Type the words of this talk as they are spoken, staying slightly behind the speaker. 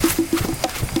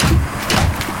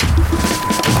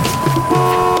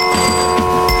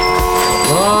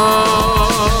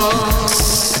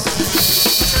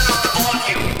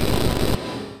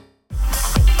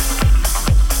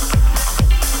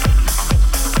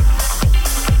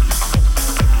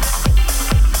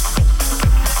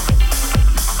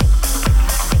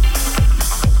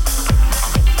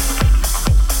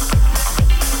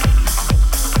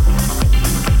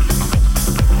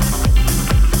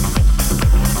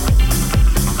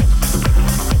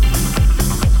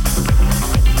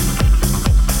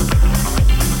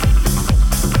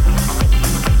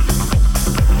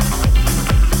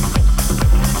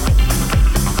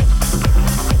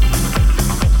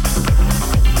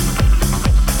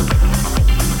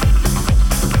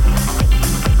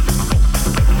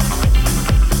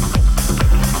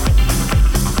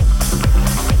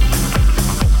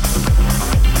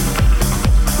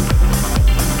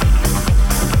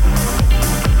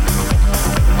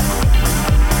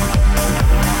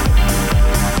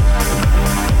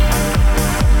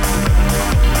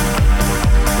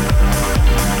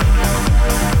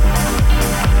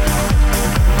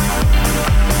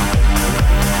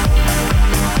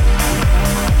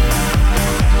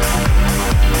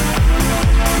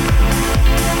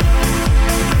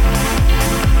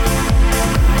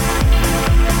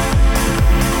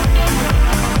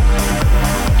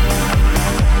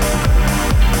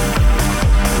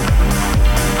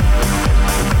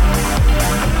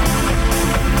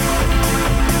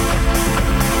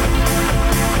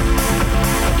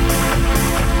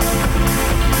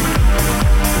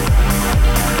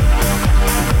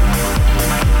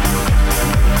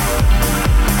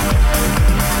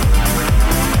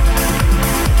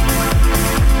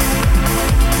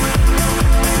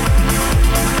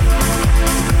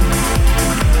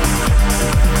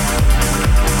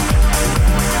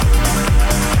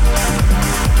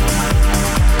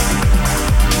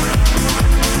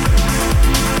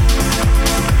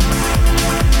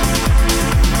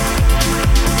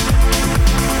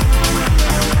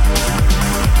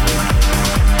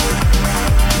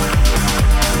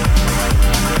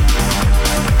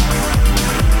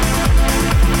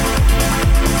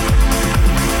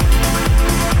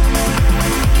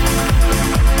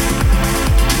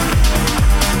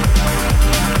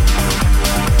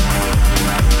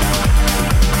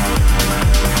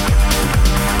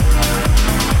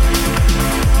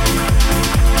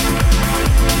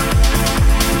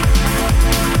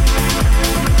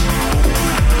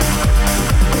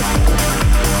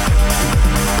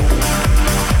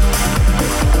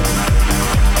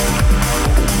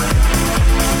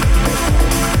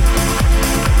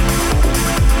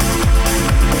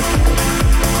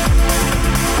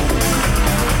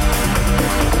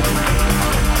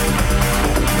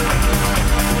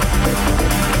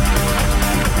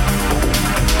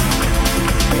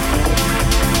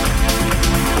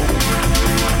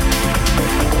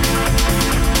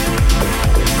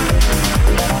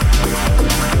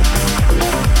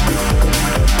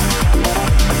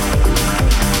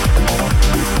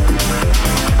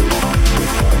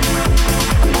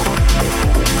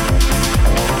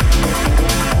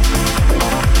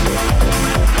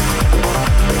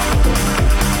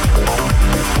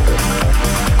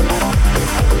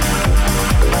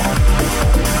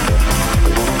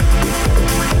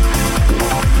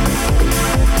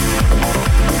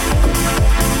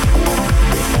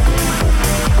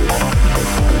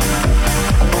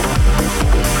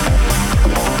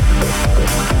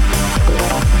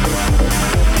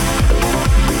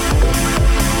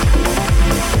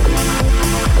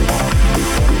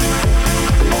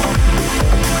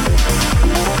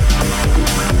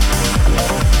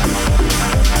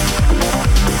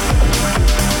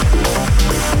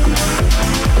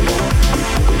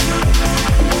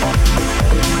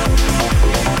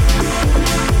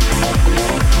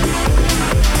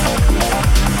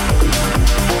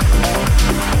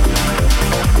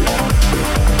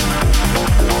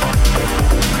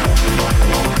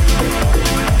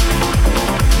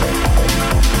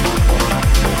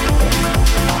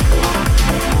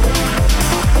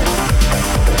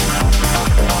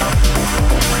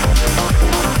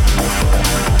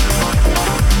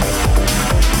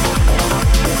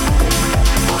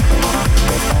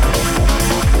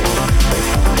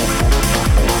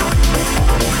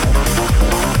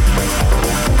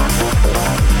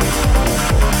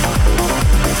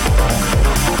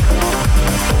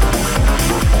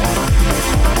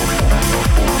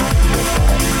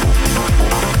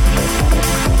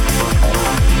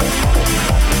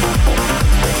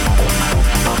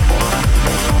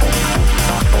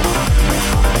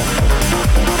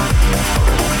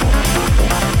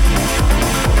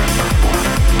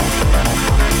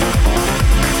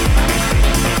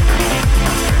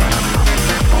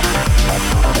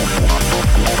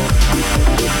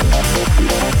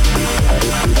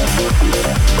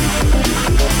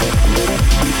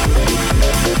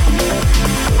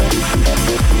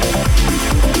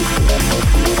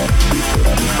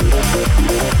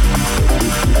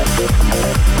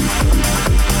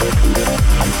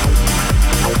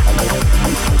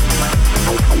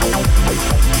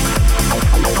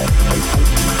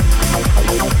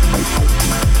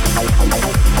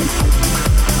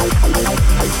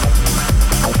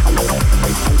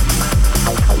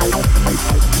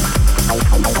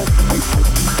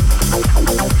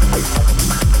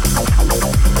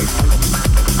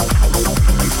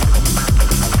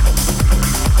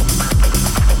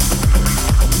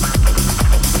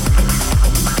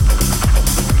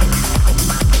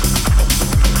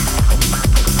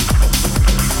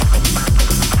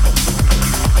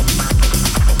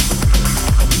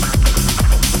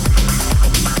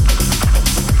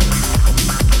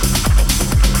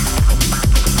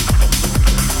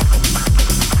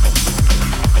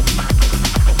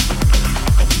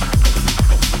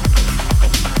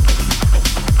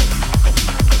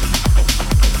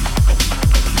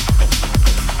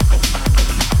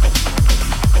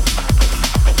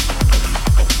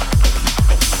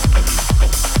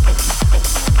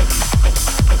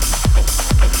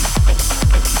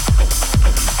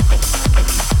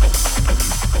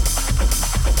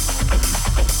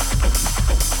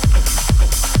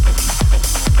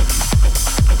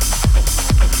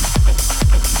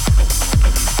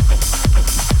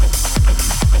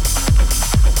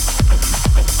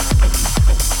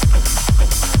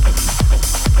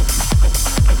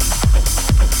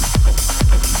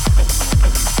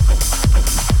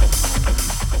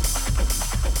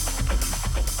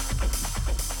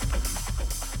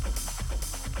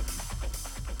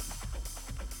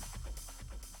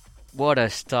What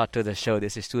a start to the show.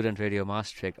 This is Student Radio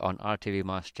Maastricht on RTV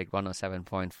Maastricht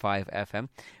 107.5 FM.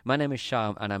 My name is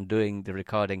Sham and I'm doing the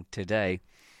recording today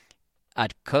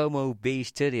at Komo B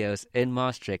Studios in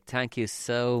Maastricht. Thank you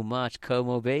so much,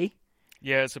 Komo B.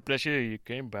 Yeah, it's a pleasure you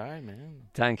came by, man.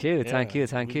 Thank you.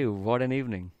 What an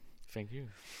evening. Thank you.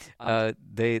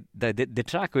 The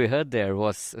track we heard there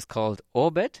is called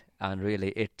Orbit, and really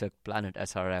it took Planet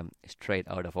SRM straight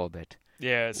out of orbit.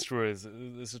 Yeah, it's true.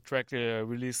 It's a track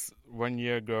released 1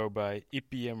 year ago by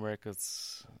EPM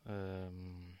Records.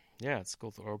 It's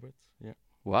called Orbit. Yeah.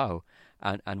 Wow,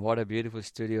 and what a beautiful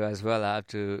studio as well. I have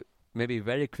to maybe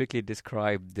very quickly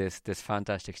describe this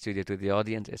fantastic studio to the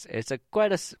audience. It's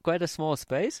quite a small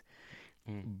space,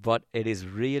 but it is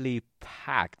really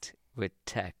packed with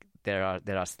tech. There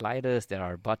are sliders, there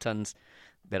are buttons,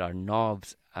 there are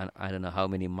knobs, and I don't know how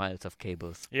many miles of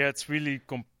cables. Yeah, it's really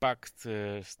compact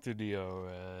studio.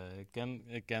 I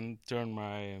can turn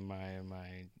my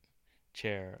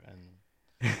chair and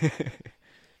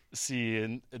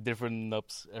see different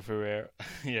knobs everywhere.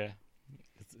 Yeah,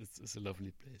 it's a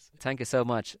lovely place. Thank you so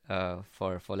much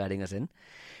for letting us in.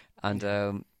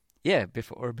 And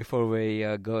before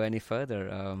we go any further,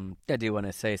 do you want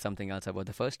to say something else about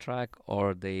the first track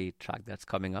or the track that's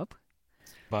coming up?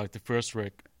 About the first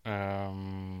track,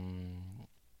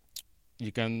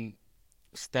 you can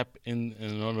step in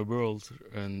another world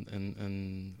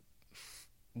and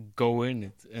go in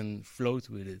it and float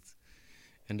with it,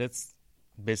 and that's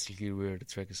basically where the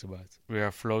track is about. We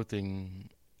are floating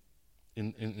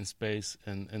in space,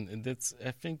 and that's,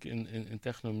 I think, in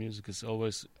techno music is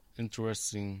always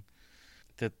interesting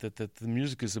that the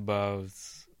music is about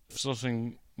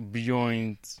something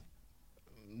beyond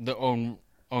the own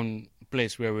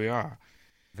place where we are.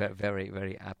 Very, very,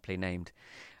 very aptly named.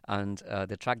 And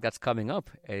the track that's coming up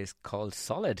is called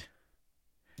Solid.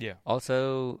 Yeah.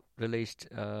 Also released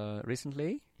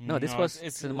recently? No,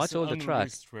 it's a much older track.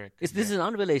 This is an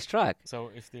unreleased track.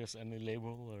 So if there's any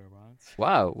label around.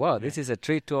 Wow, yeah. This is a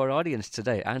treat to our audience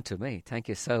today and to me. Thank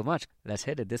you so much. Let's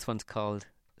hit it. This one's called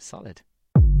Solid.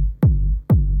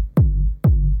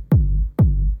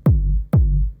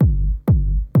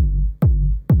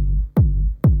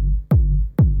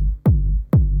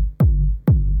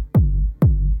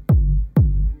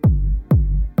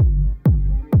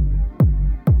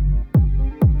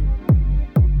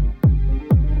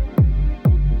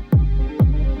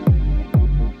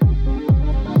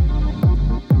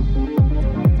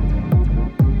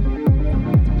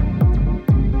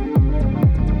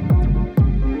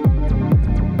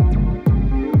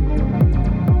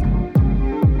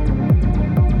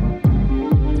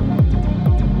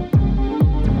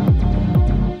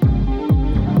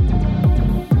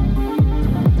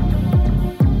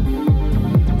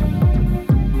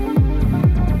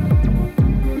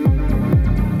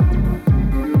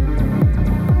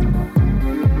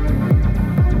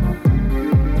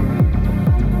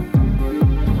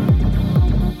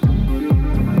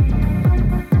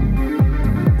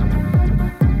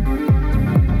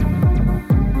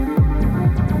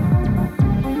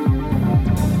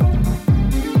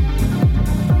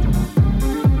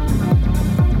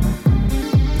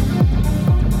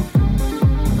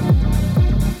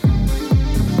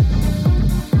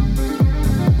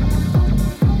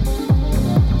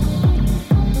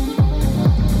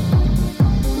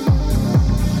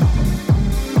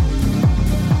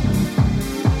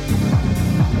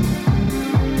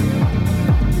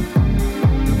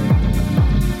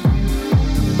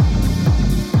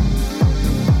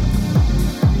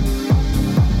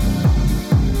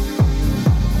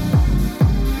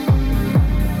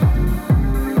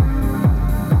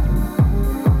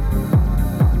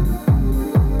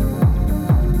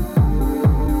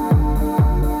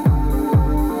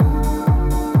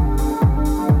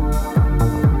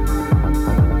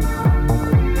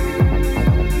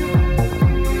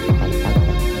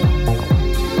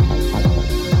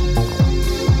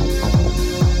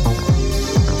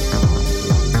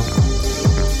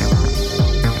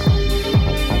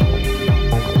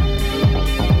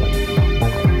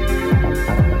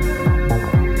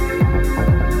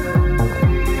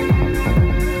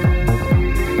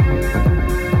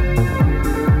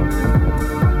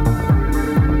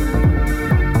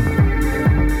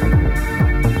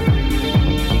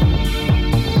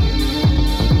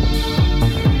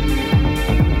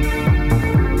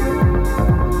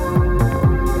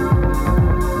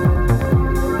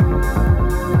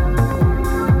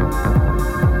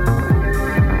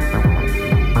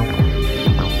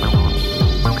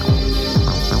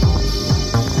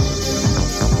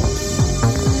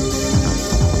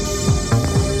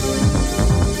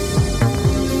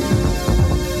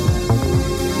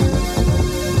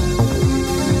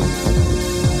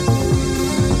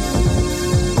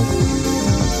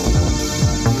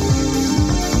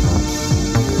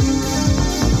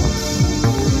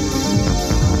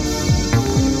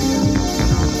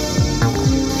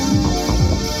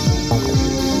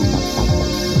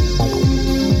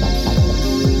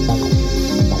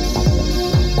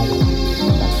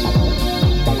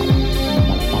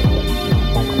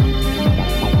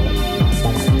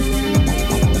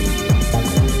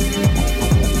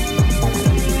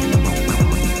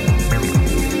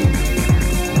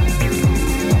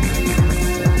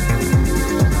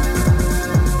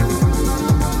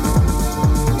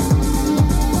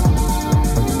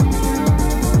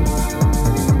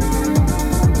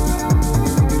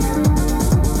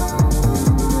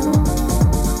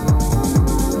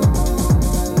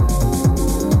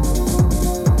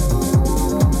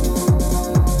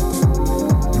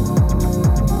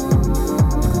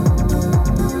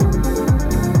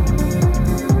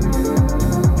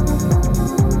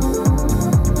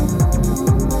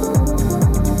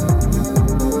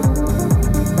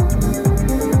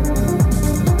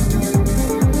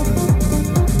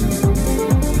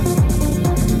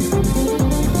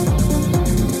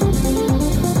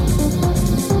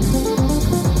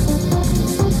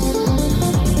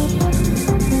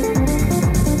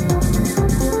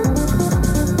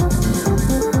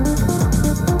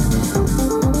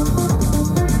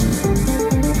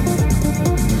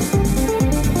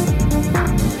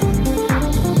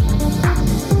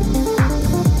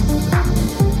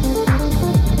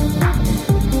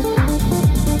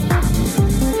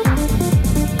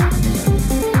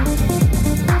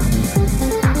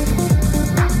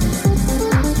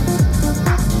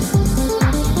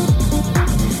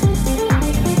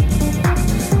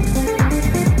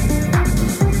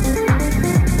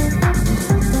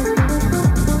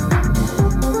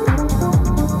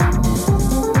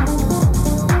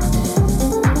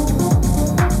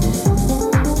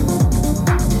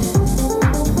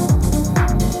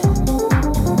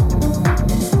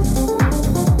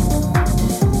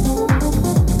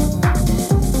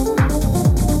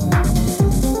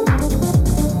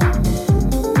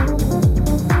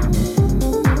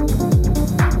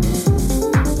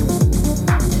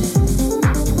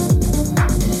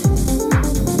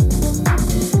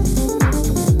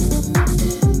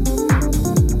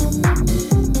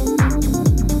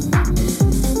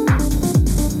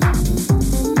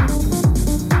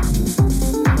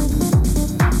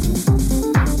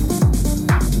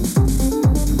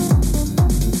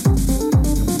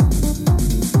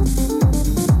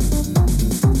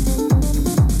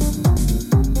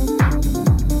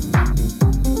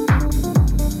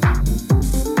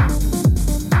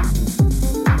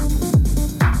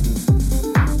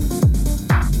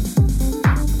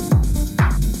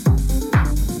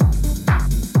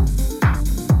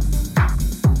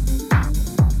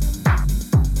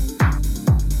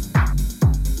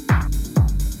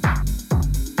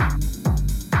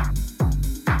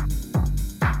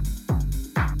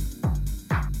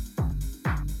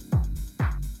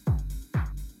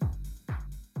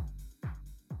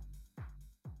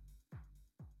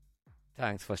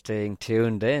 Thanks for staying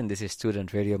tuned in. This is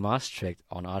Student Radio Maastricht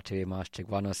on RTV Maastricht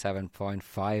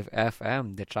 107.5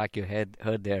 FM. The track you heard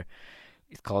there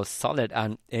is called Solid,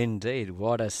 and indeed,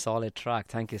 what a solid track.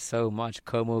 Thank you so much,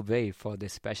 Komo B, for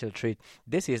this special treat.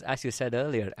 This is, as you said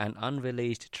earlier, an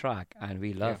unreleased track, and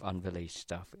we love unreleased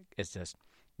stuff. It's just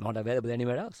not available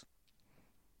anywhere else.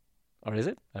 Or is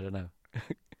it? I don't know.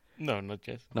 No, not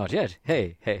yet. Not yet.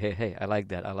 Hey. I like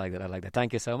that.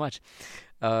 Thank you so much.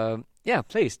 Yeah,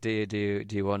 please. Do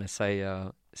you want to say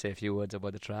a few words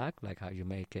about the track, like how you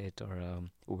make it, or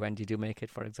when did you make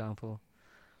it, for example?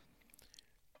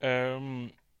 No.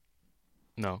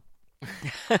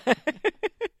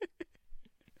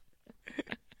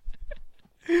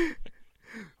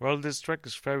 Well, this track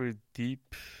is very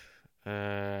deep.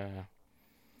 I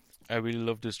really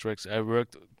love this track. I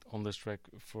worked on this track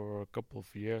for a couple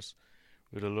of years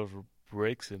with a lot of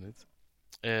breaks in it.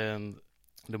 And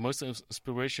the most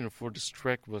inspiration for this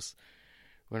track was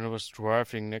when I was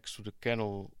driving next to the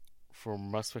canal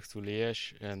from Maastricht to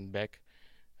Liège and back.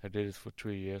 I did it for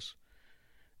 3 years.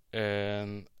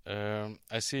 And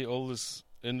I see all this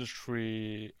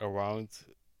industry around,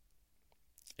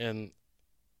 and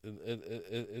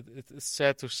it's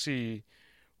sad to see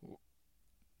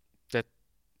that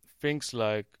things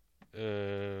like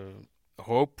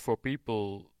hope for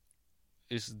people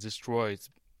is destroyed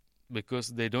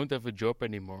because they don't have a job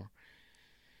anymore.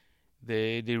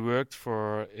 They worked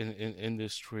for in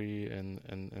industry and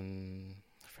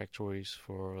factories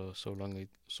for so long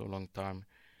time.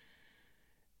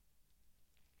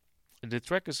 The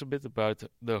track is a bit about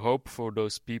the hope for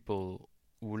those people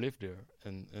who live there,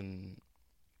 and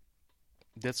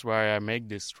that's why I make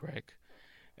this track.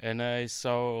 And I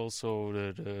saw also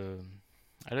the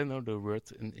I don't know the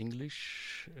word in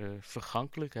English,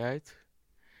 vergankelijkheid.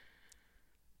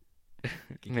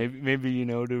 maybe you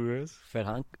know the word.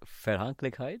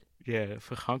 Vergankelijkheid? Yeah,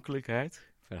 vergankelijkheid.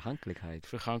 Vergankelijkheid.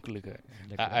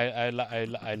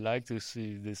 I like to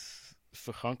see this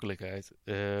vergankelijkheid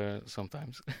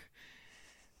sometimes.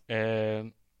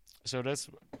 So that's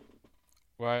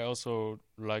why I also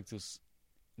like to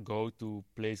go to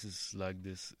places like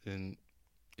this in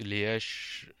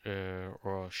Liège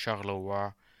or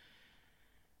Charleroi,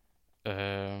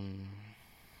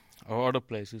 or other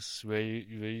places where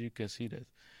you can see that.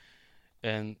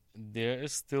 And there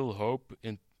is still hope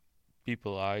in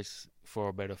people's eyes for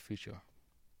a better future.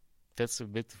 That's a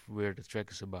bit where the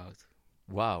track is about.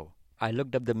 Wow. I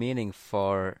looked up the meaning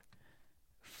for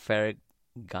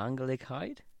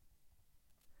Vergankelijkheid.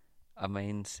 It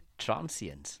means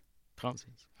transience.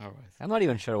 Transience, all right. I'm not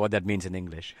even sure what that means in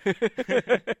English.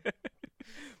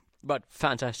 But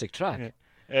fantastic track. Yeah.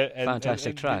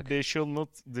 Fantastic track. They shall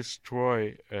not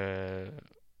destroy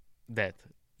that.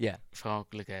 Yeah.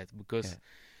 Vergankelijkheid. Because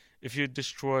if you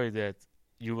destroy that,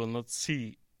 you will not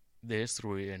see the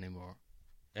history anymore.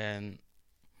 And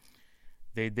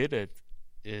they did it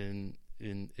in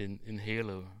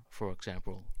Halo, for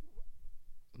example.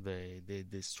 They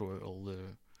destroy all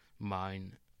the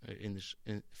mine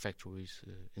factories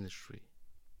industry.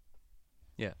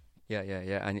 Yeah.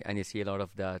 And you see a lot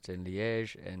of that in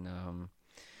Liège and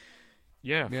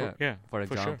for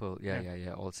example, sure.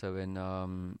 Yeah. Also in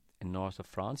north of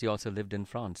France. You also lived in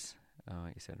France.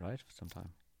 You said, right, for some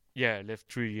time. Yeah, I lived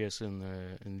 3 years in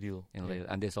Lille. Lille,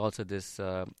 and there's also this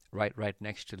right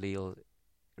next to Lille,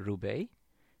 Roubaix,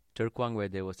 Turquoise, where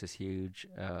there was this huge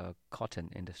cotton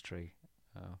industry.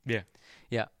 Yeah.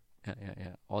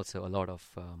 Also a lot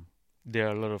of there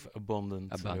are a lot of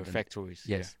abundant factories.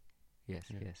 Yes.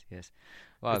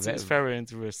 Wow, it's very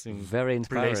interesting. Very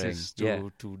inspiring. Places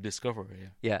to discover.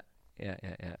 Yeah.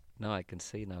 Now I can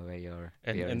see now where your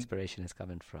inspiration is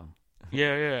coming from.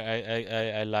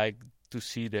 I like to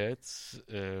see that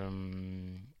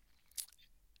in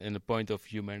the point of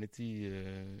humanity,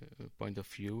 point of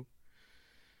view,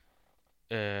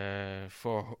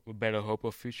 for a better hope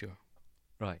of future.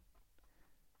 Right.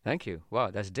 Thank you.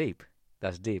 Wow, that's deep.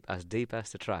 As deep as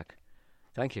the track.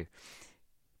 Thank you.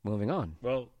 Moving on.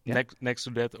 Well, next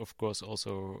to that, of course,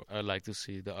 also I like to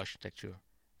see the architecture.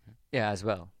 Yeah, as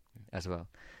well,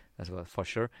 for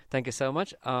sure. Thank you so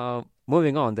much.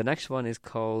 Moving on, the next one is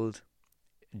called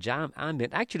Jam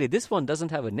Ambient. Actually, this one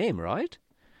doesn't have a name, right?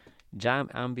 Jam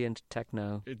Ambient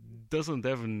Techno. It doesn't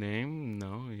have a name,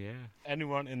 no,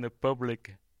 Anyone in the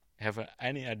public have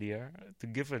any idea to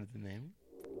give it a name?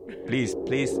 Please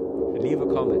leave a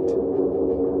comment.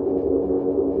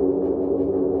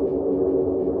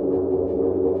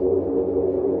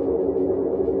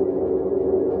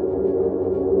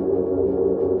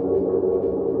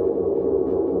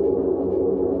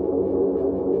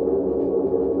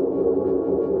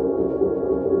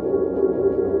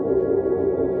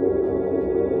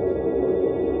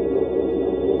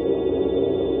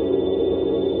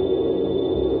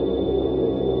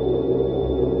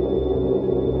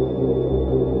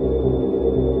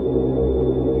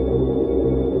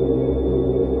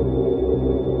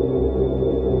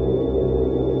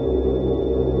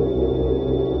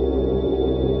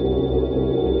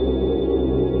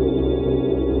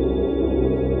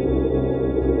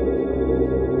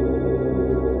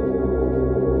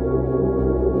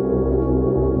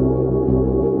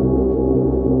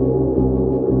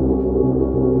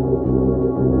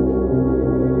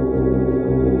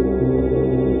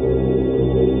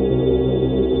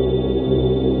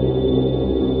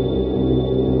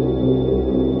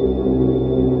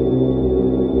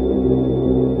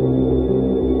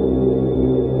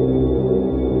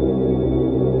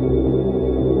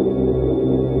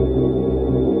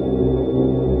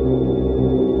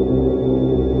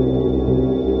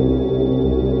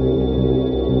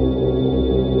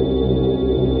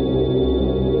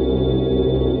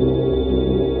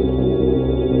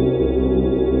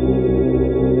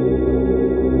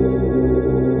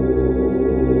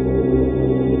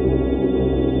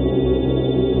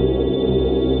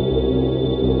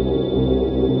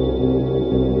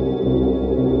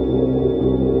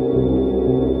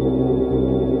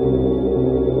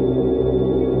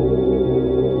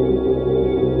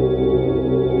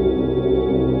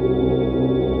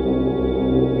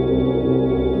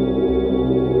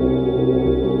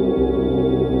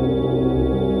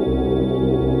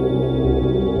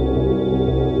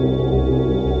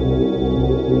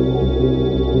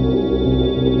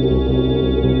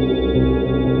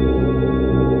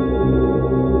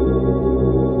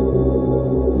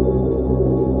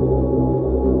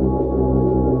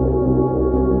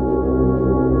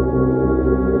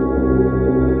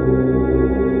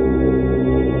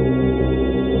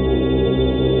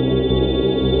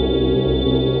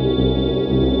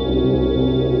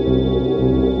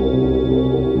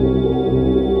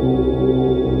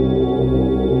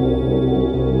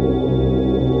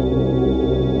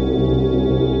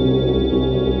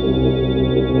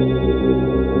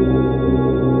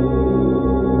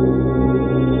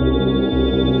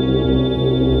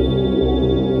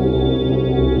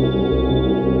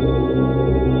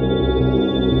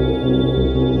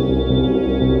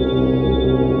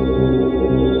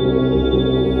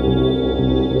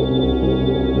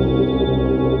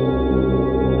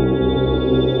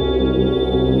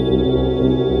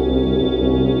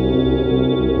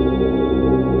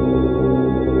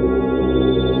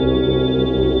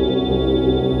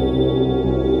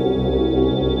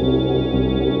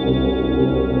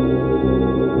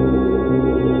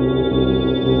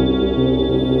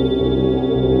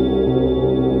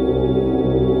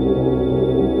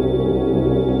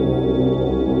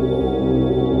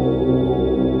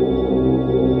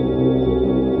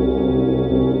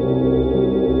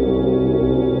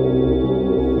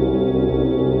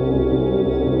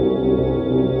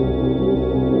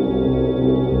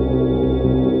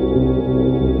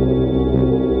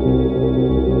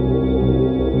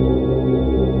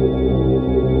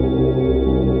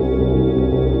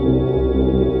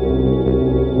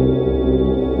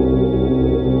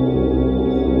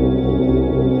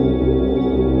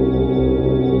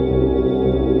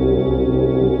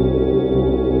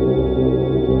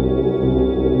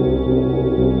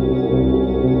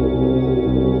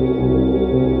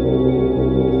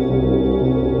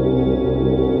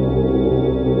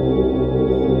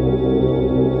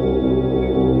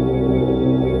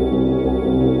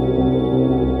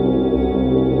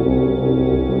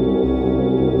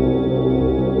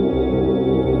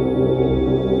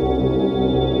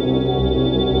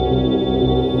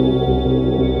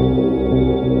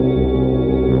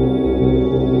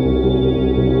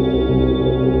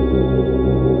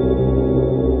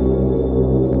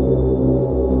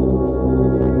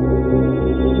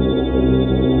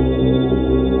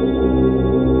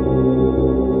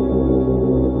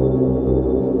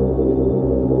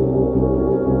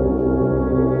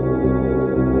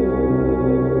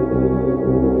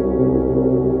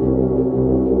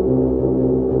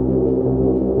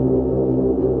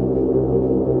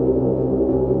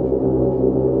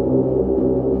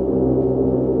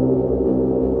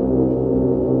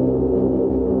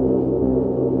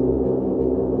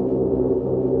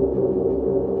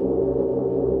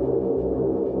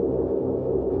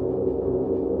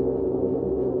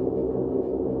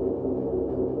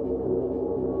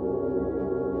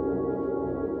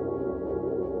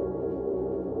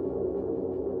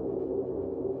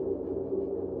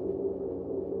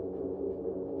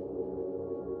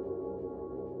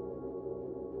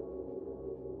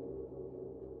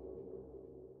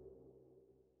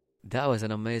 That was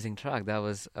an amazing track. That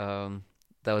was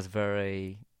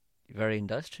very very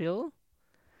industrial.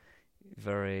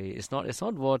 Very. It's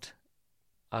not what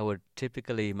I would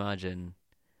typically imagine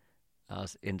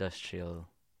as industrial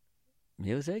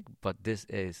music, but this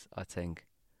is, I think,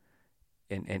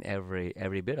 in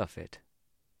every bit of it,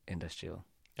 industrial.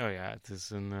 Oh yeah, it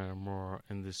is a more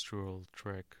industrial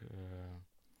track.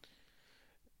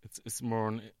 It's more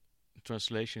an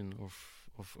translation of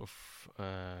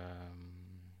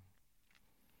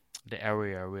the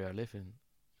area where I live in.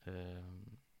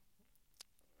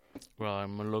 Well,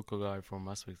 I'm a local guy from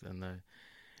Maastricht, and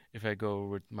if I go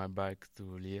with my bike to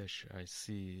Liège, I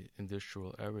see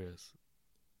industrial areas.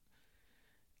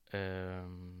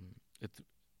 It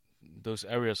those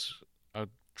areas are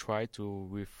try to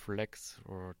reflect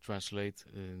or translate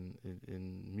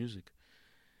in music,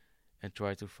 and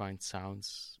try to find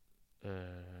sounds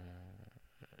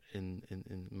in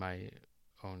my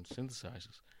own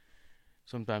synthesizers.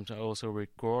 Sometimes I also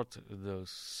record those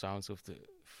sounds of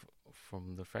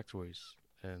from the factories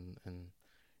and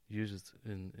use it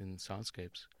in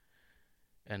soundscapes.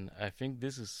 And I think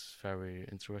this is very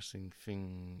interesting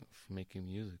thing of making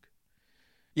music.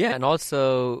 Yeah, and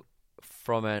also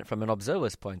from an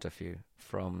observer's point of view,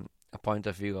 from a point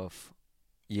of view of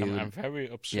you. I'm very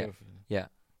observant. Yeah.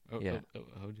 Yeah.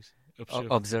 How do you say?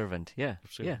 Observant. Observant. Yeah.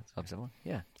 Observant. Yeah. Observant.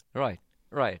 Yeah. Right.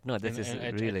 Right. No, this is I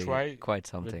really try quite with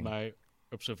something. my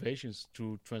observations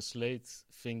to translate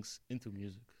things into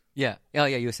music. Yeah. Yeah.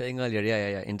 Yeah. You were saying earlier. Yeah. Yeah.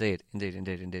 Yeah. Indeed. Indeed.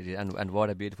 Indeed. Indeed. And what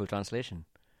a beautiful translation.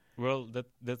 Well,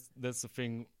 that's the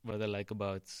thing what I like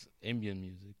about ambient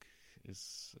music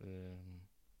is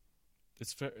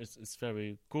it's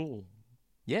very cool.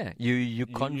 Yeah. You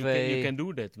convey. You can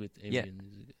do that with ambient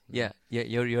music. Yeah. Yeah.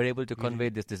 You're able to convey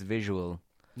this visual.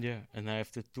 Yeah, and I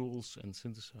have the tools and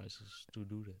synthesizers to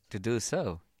do that. To do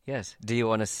so. Yes. Do you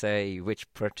want to say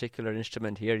which particular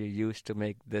instrument here you use to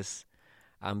make this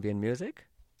ambient music?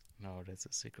 No, that's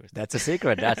a secret. That's a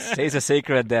secret. That stays a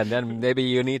secret then. Then maybe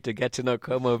you need to get to know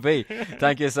Komo B.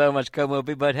 Thank you so much, Komo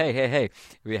B. But hey.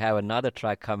 We have another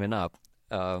track coming up.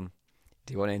 Do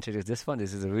you want to introduce this one?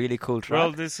 This is a really cool track.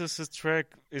 Well, this is a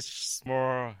track. It's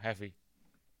more heavy.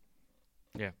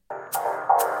 Yeah.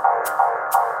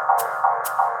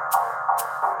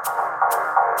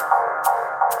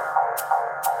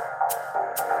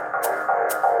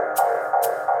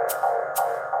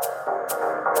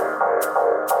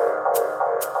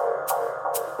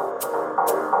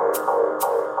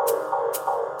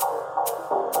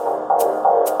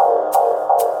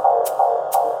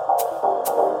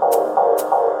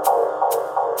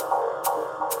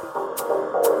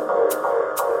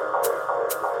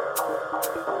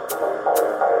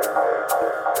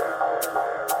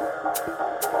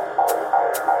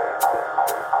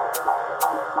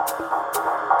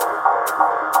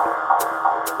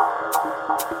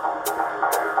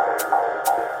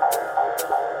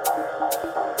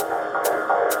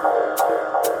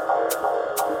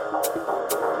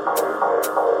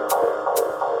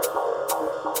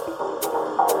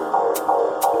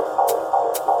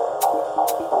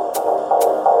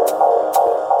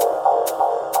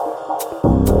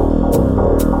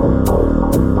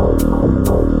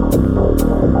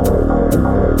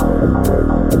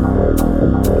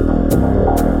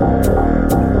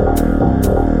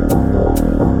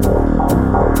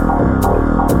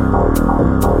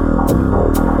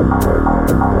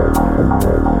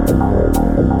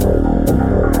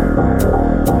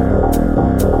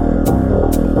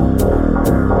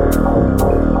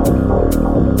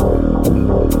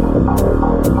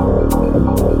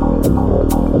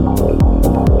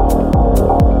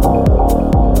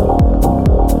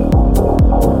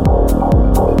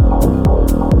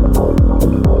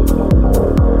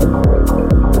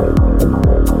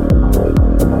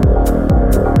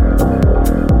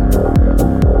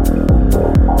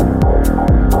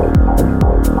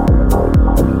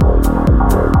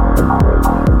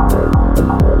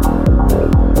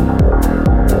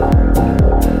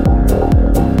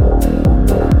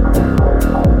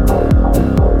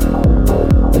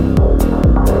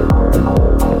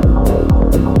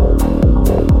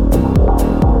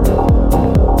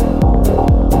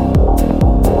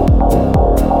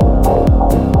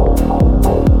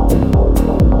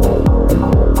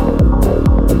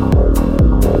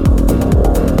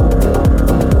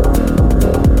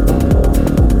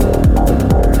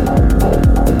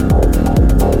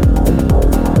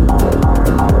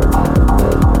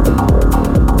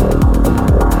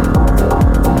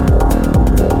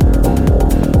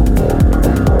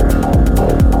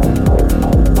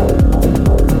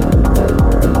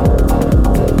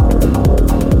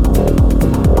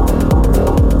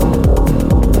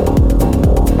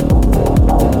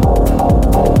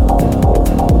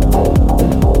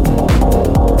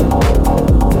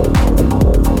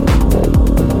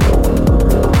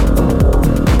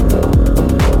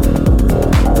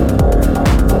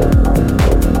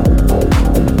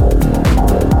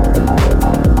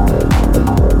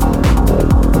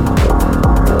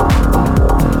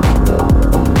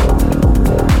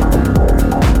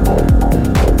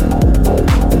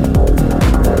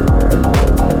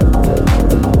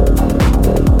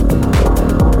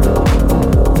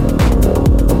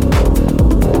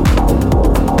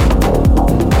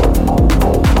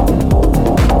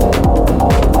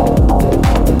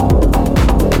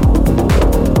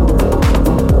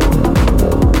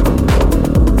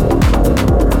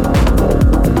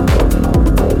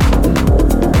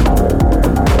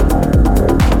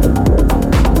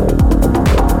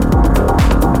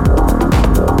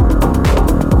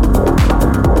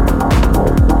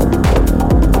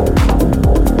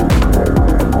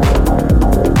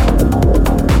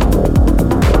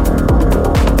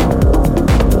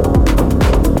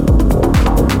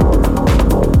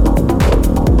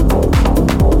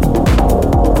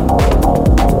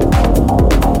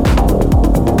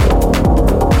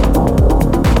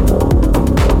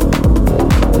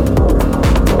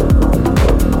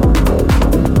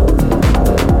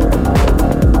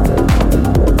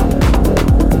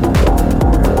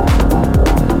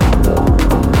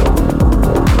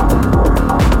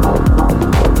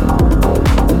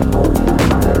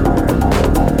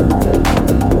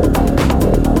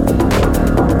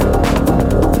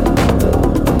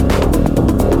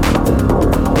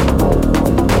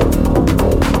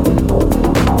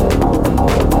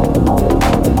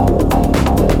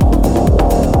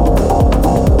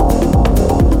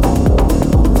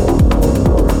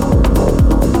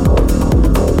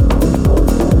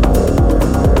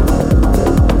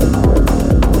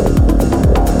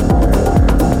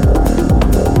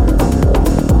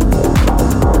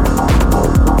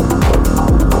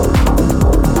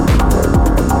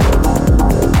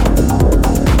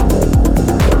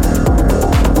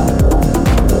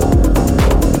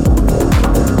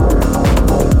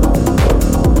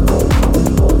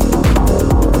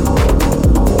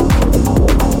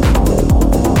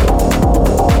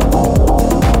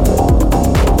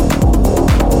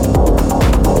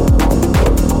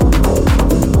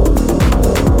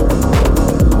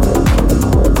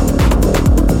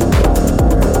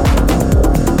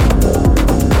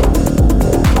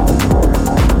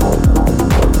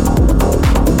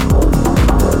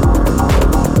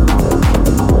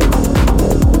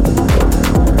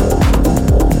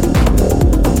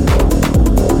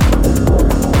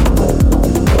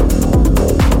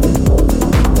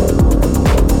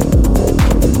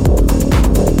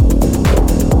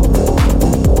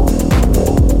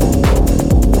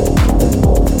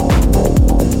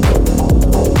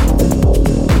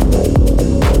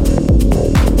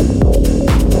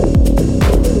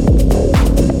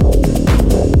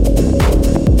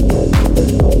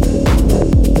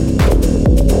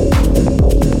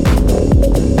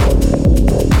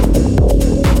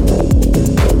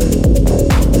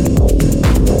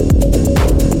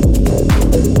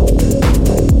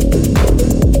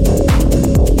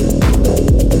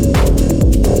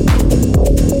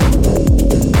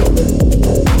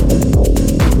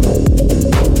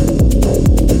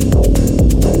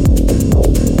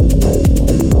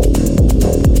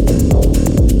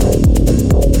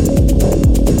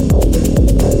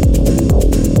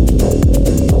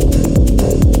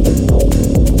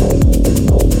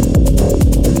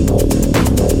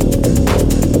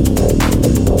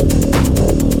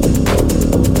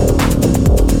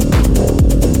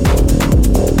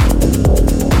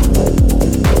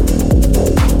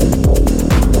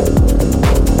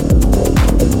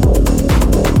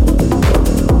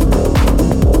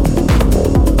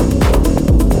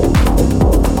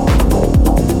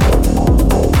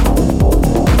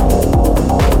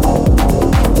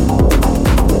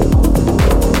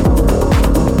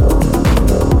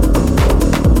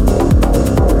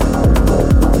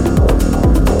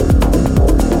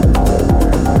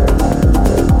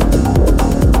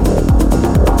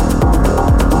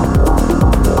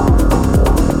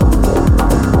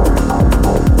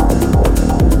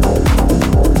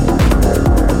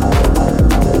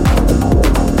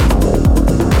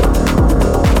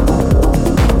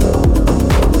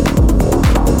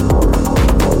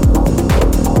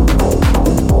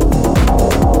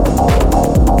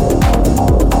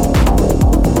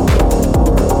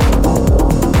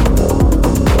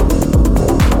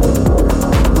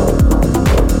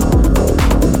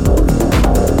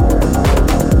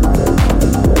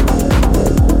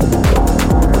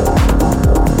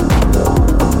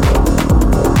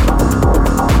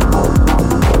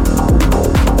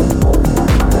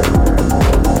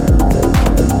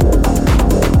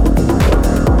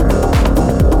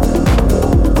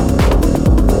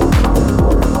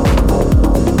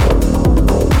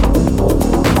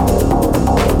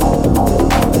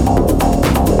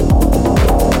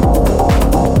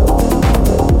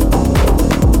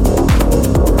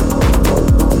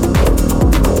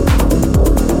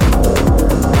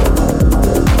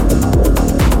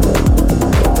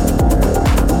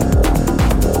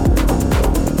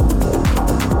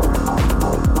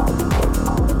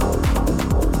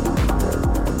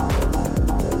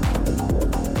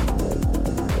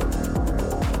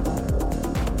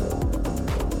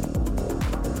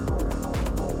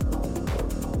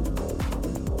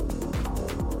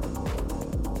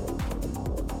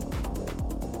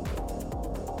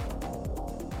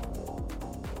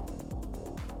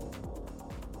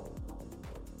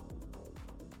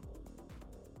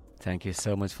 Thank you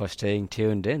so much for staying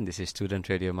tuned in. This is Student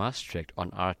Radio Maastricht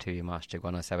on RTV Maastricht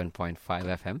 107.5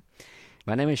 FM.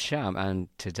 My name is Sham, and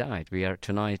tonight,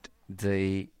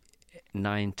 the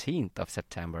 19th of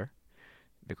September,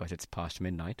 because it's past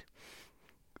midnight,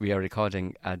 we are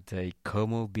recording at the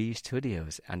Komo B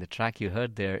Studios, and the track you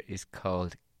heard there is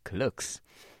called Klux.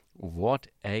 What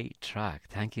a track.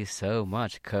 Thank you so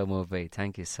much, Komo B.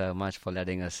 Thank you so much for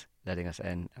letting us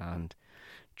in and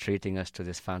treating us to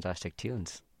these fantastic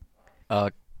tunes.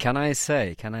 Can I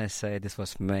say this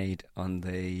was made on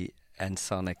the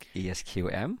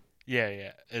S06E10?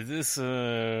 Yeah. It is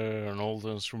an old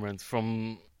instrument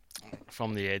from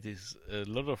the 80s. A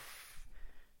lot of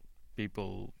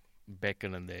people back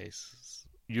in the days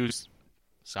used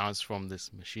sounds from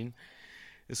this machine.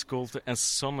 It's called the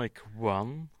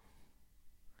S06E10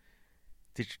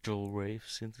 digital wave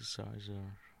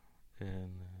synthesizer,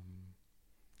 and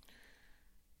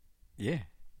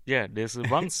yeah, there's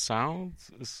one sound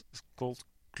is called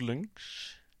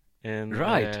Klunks, and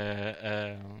right.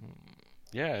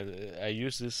 I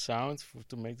use this sound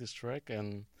to make this track,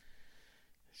 and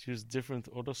use different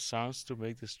other sounds to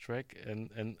make this track, and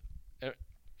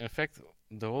in fact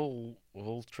the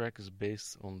whole track is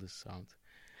based on this sound,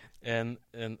 and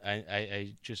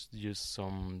I just use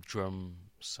some drum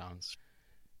sounds,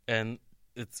 and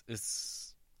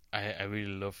it's I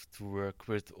really love to work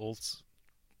with old.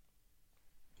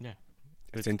 Yeah,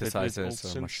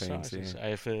 synthesizers or machines. Yeah. I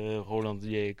have a Roland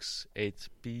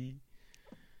DX8P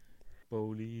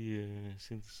Poly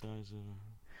synthesizer.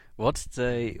 What's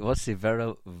the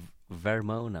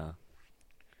Vermona?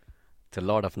 The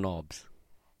Lord of Knobs.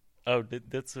 Oh,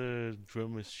 that's a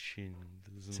drum machine.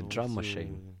 It's a drum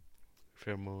machine.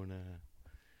 Vermona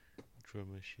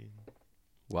drum machine.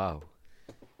 Wow.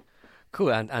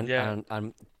 Cool, and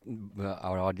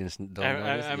our audience don't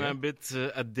know this. I'm a bit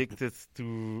addicted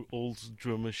to old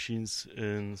drum machines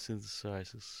and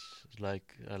synthesizers. I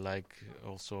like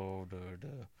also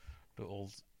the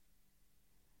old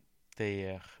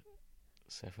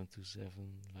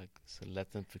TR-727, like it's a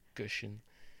Latin percussion.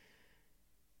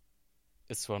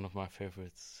 It's one of my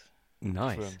favorites.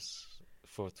 Nice. Drums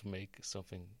to make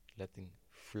something letting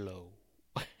flow.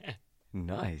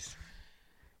 Nice.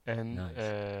 And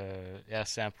nice.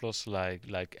 Samplers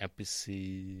like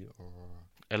MPC or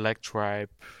Electribe.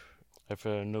 I have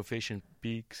a Novation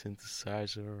Peak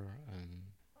synthesizer and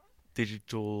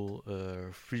digital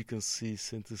frequency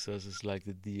synthesizers like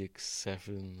the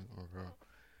DX7 or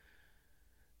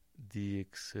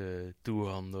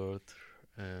DX200.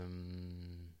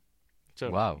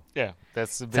 Wow! Yeah,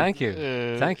 that's a bit. Thank you.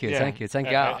 Thank you.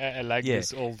 I like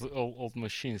these old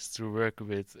machines to work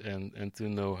with and to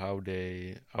know how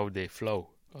they flow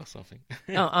or something.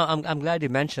 No, I'm glad you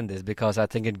mentioned this, because I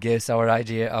think it gives our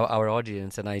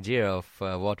audience an idea of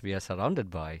what we are surrounded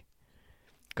by.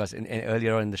 Because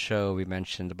earlier in the show we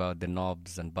mentioned about the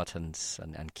knobs and buttons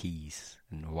and keys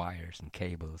and wires and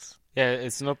cables. Yeah,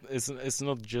 it's not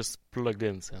just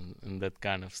plugins and that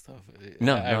kind of stuff.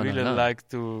 I really like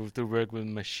to work with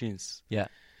machines. Yeah.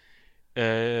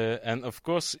 And of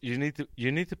course you need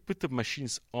to put the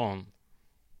machines on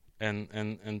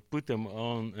and put them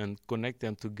on and connect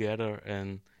them together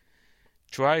and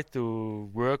try to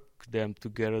work them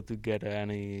together to get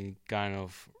any kind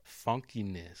of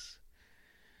funkiness.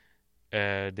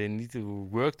 They need to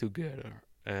work together,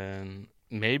 and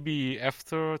maybe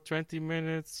after 20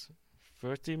 minutes,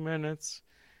 30 minutes,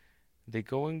 they're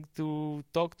going to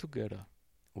talk together.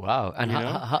 Wow! And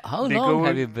how long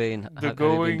have you been? They're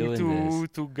going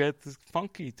to get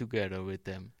funky together with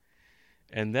them,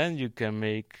 and then you can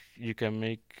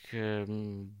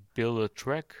build a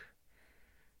track,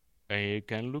 and you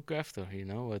can look after.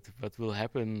 What will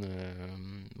happen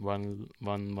 1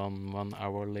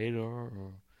 hour later,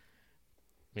 or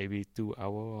maybe 2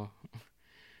 hours,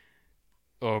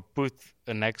 or put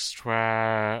an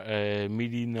extra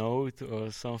MIDI note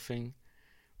or something.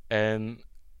 And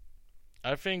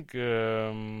I think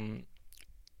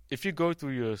if you go to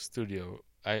your studio,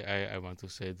 I want to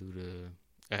say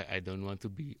I don't want to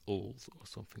be old or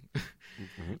something,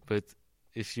 mm-hmm. But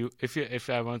if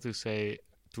I want to say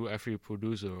to every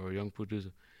producer or young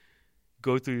producer,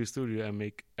 go to your studio and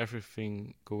make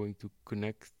everything going to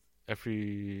connect.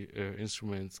 Every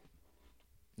instrument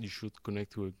you should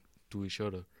connect to each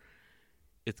other.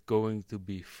 It's going to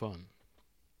be fun.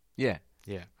 Yeah.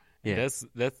 That's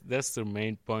the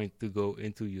main point, to go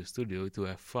into your studio to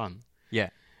have fun.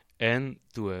 Yeah. And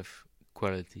to have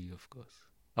quality, of course.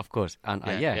 Of course, and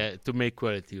to make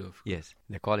quality of. Yes,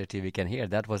 the quality we can hear.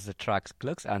 That was the track's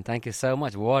Klux, and thank you so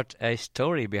much. What a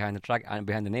story behind the track and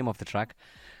behind the name of the track.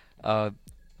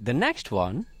 The next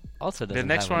one also doesn't The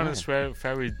next have a one name. is very,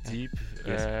 very deep.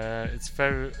 Yes. It's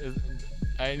very.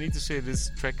 I need to say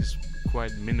this track is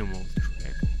quite minimal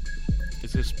track.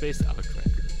 It's a spaced out track.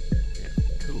 Yeah.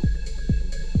 Cool.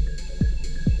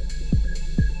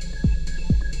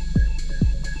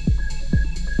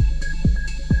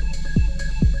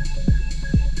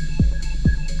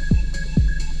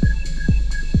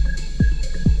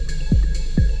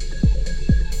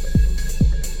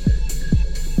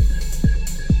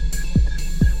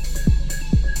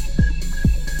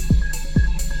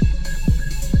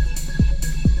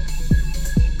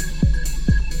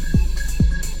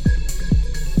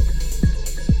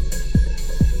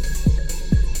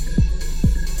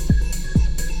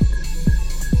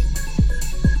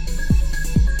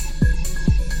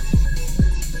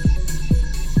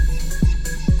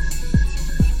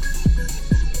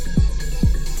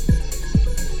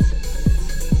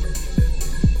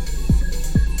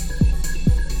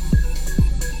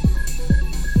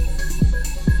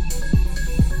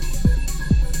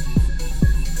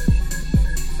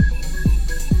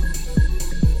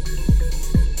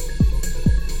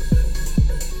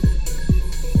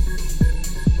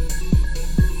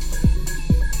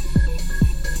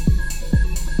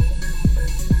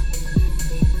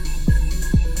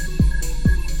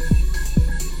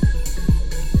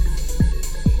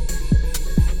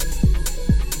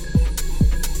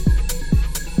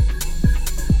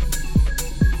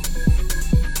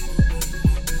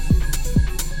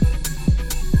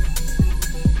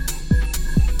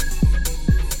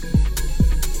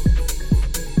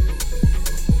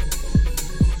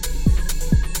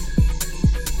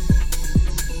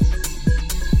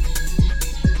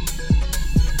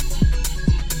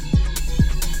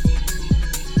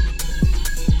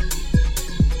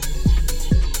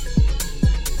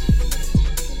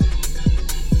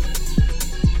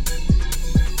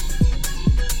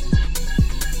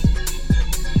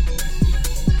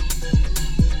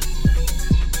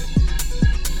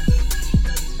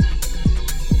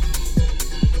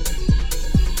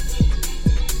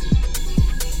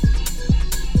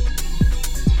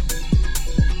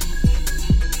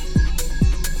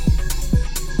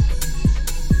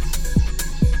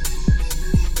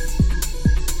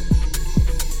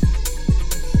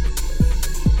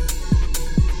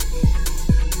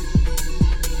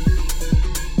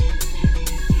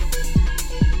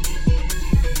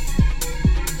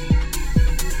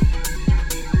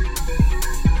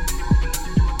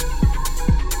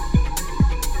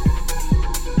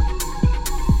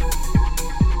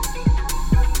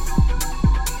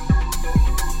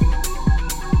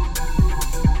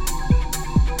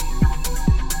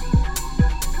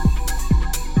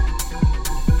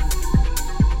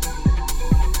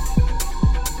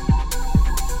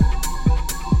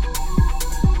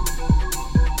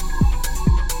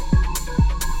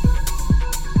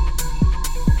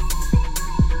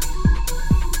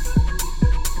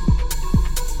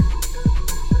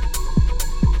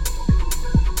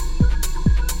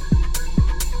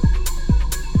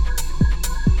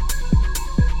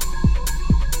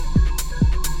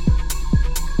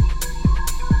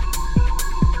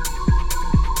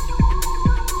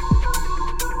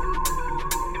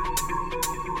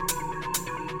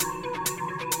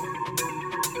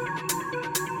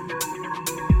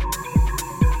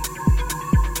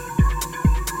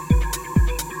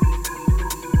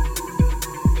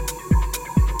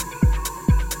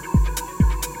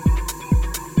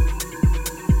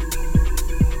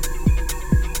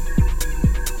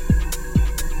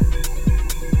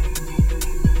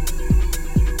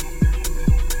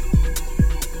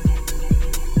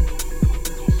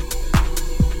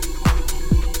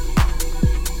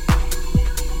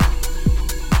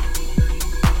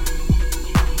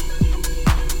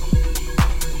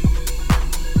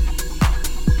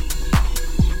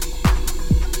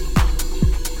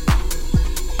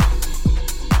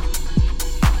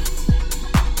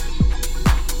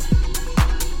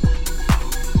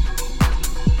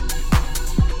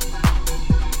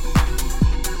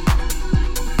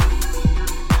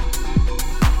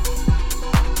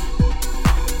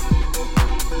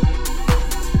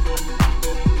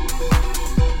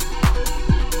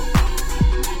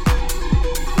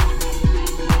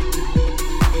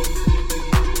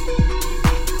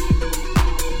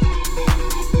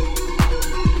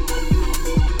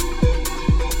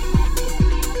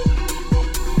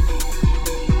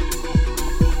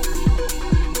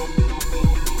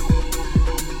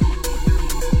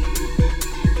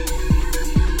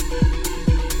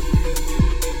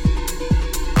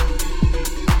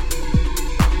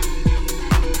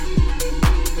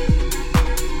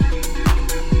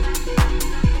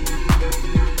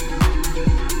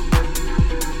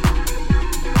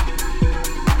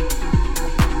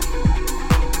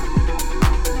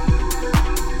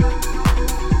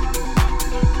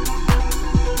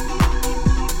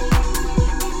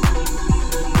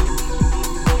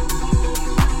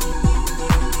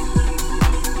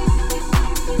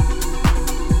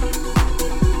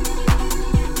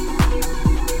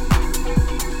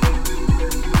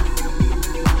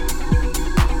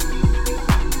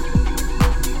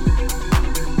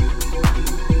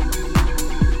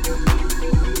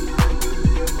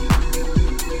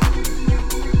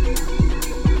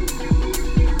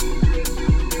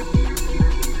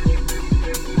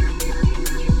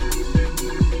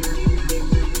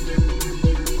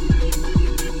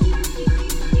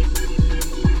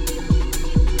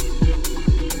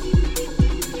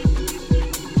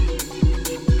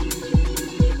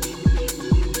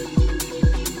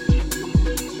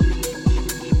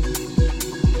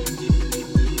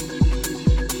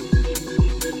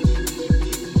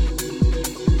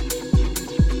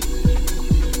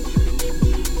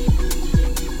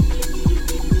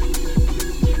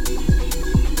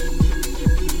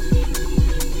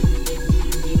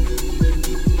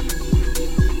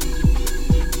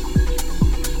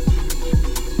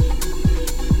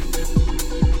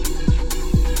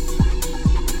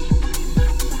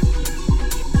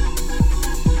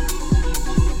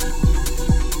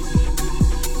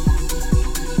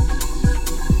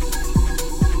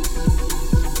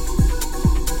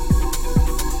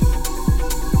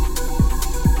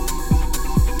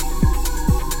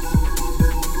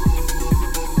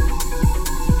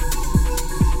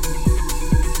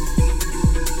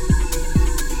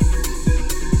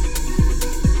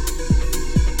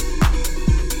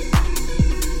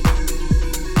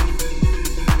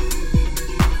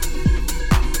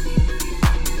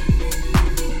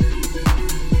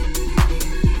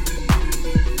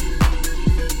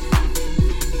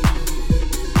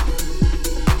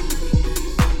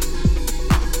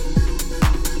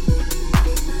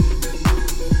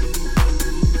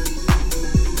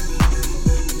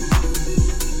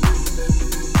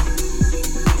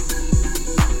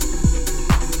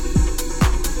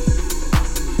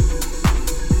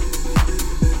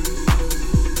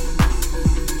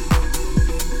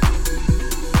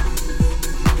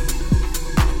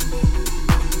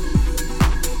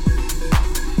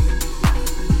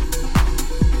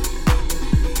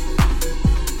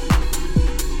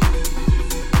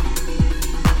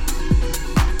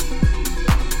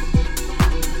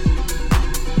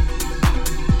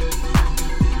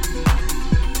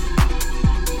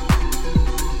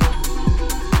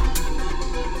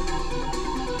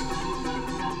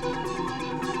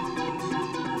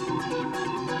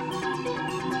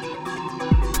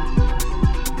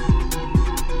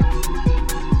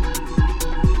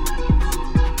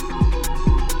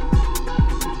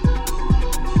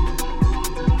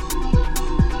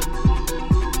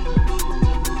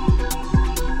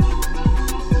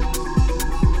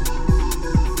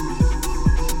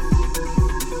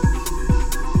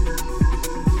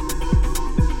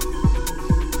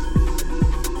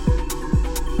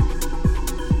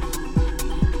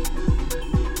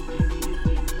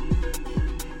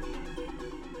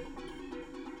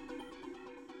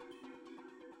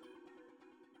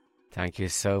 Thank you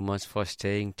so much for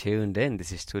staying tuned in.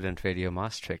 This is Student Radio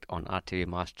Maastricht on RTV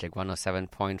Maastricht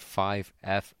 107.5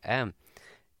 FM.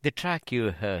 The track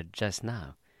you heard just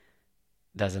now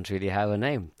doesn't really have a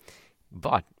name,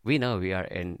 but we know we are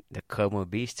in the Komo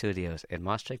B Studios in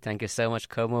Maastricht. Thank you so much,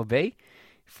 Komo B,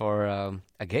 for,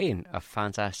 again, a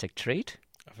fantastic treat.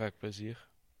 Avec plaisir.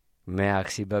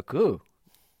 Merci beaucoup.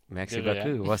 Merci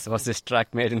beaucoup. Was this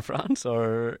track made in France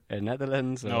or in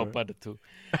Netherlands? No, or? pas du tout.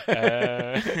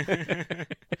 It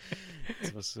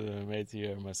was made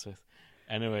here in Maastricht.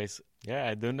 Anyways, yeah,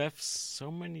 I don't have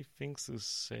so many things to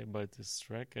say about this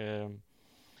track. The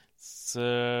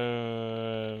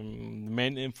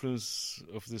main influence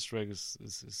of this track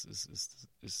is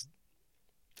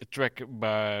a track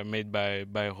made by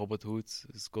Robert Hood.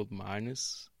 It's called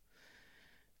Minus,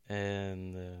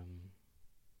 and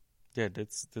yeah,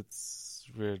 that's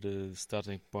where the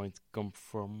starting point come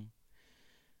from.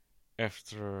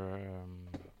 After,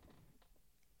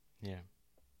 yeah.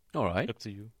 All right. Up to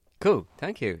you. Cool.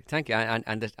 Thank you.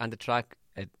 And the track,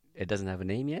 it doesn't have a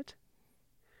name yet.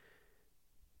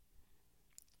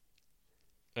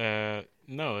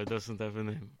 No, it doesn't have a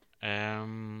name.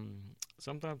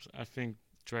 Sometimes I think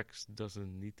tracks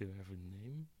doesn't need to have a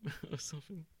name or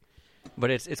something.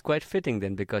 But it's quite fitting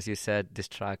then, because you said this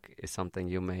track is something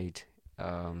you made.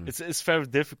 It's very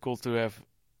difficult to have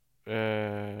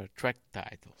track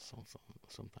titles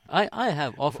sometimes. I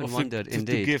have often wondered,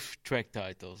 indeed, to give track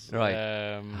titles. Right.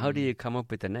 How do you come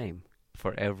up with a name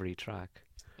for every track?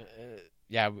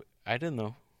 Yeah, I don't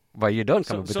know. Well, you don't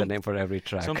come up with a name for every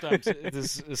track. Sometimes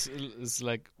it's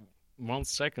like 1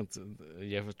 second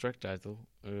you have a track title.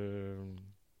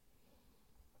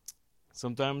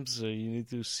 Sometimes you need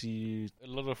to see a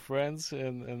lot of friends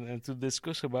and to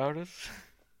discuss about it.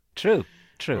 True.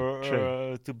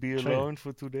 Or to be alone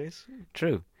for 2 days.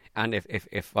 True. And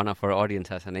if one of our audience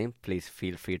has a name, please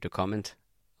feel free to comment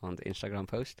on the Instagram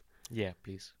post. Yeah,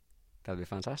 please. That'll be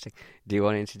fantastic. Do you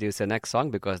want to introduce the next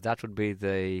song? Because that would be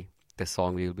the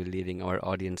song we'll be leading our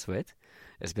audience with.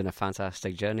 It's been a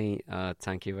fantastic journey.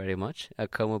 Thank you very much,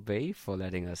 Komo B, for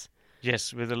letting us.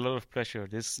 Yes, with a lot of pleasure.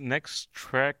 This next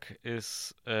track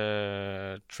is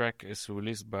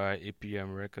released by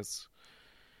EPM Records.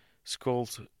 It's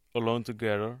called Alone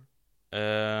Together.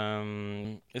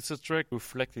 It's a track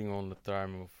reflecting on the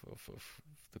time of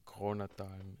the Corona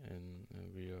time, and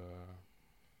we are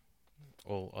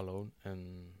all alone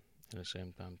and at the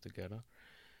same time together.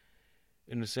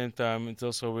 In the same time, it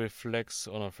also reflects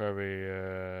on a very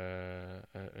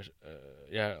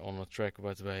on a track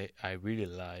what I really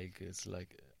like. It's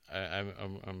like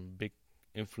I'm big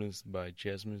influenced by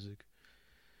jazz music,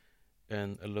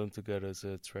 and Alone Together is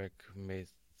a track made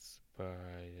by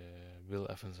Will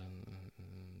Evans and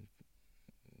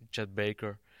Chet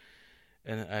Baker,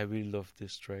 and I really love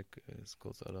this track. It's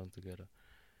called Alone Together.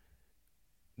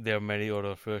 There are many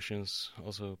other versions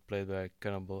also played by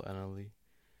Cannibal Annalie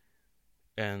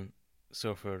and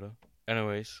so further.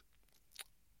 Anyways,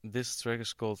 this track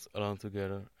is called Alone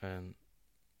Together, and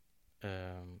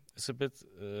it's a bit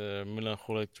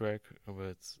melancholic track,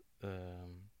 but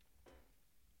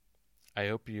I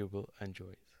hope you will enjoy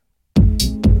it.